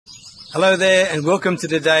Hello there and welcome to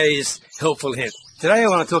today's helpful hint. Today I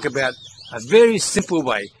want to talk about a very simple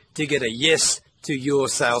way to get a yes to your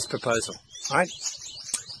sales proposal. Right?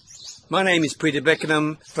 My name is Peter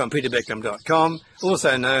Beckenham from peterbeckenham.com,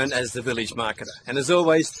 also known as the Village Marketer. And as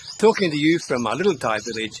always, talking to you from my little Thai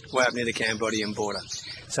village way up near the Cambodian border.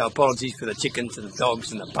 So apologies for the chickens and the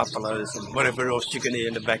dogs and the buffaloes and whatever else you can hear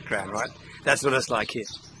in the background, right? That's what it's like here.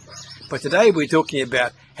 But today we're talking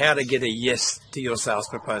about how to get a yes to your sales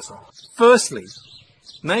proposal. Firstly,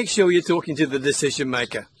 make sure you're talking to the decision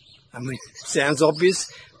maker. I mean, it sounds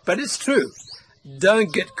obvious, but it's true.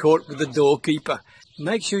 Don't get caught with the doorkeeper.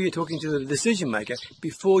 Make sure you're talking to the decision maker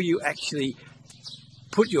before you actually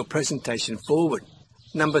put your presentation forward.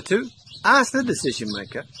 Number two, ask the decision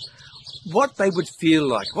maker what they would feel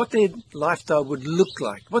like, what their lifestyle would look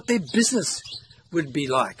like, what their business would be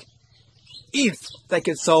like if they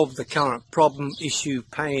could solve the current problem, issue,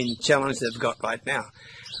 pain, challenge they've got right now.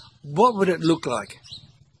 What would it look like?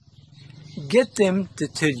 Get them to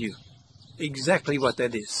tell you exactly what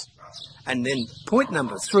that is. And then point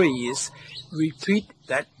number three is repeat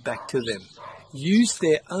that back to them. Use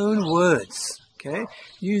their own words, okay?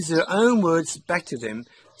 Use their own words back to them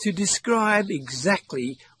to describe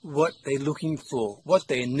exactly what they're looking for, what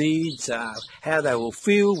their needs are, how they will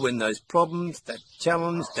feel when those problems, that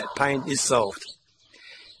challenge, that pain is solved.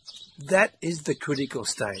 That is the critical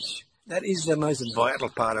stage. That is the most vital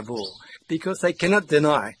part of all, because they cannot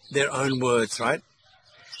deny their own words, right?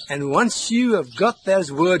 And once you have got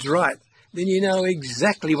those words right, then you know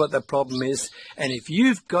exactly what the problem is. And if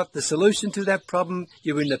you've got the solution to that problem,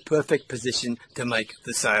 you're in the perfect position to make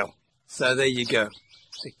the sale. So there you go.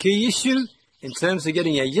 The key issue in terms of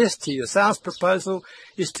getting a yes to your sales proposal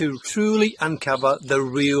is to truly uncover the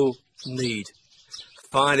real need.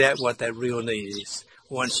 Find out what that real need is.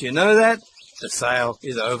 Once you know that, the sale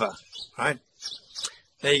is over, right?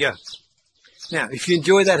 There you go. Now, if you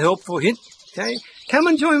enjoy that helpful hint, okay, come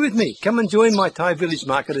and join with me. Come and join my Thai Village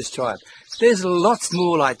Marketers tribe. There's lots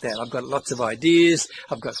more like that. I've got lots of ideas.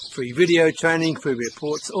 I've got free video training, free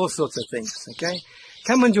reports, all sorts of things, okay?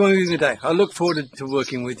 Come and join me today. I look forward to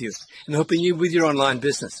working with you and helping you with your online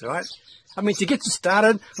business, all right? I mean, to get you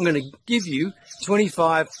started, I'm going to give you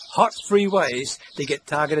 25 hot free ways to get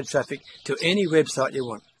targeted traffic to any website you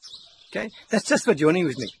want, okay? That's just for joining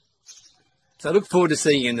with me. So I look forward to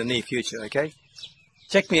seeing you in the near future, okay?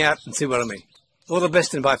 Check me out and see what I mean. All the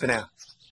best and bye for now.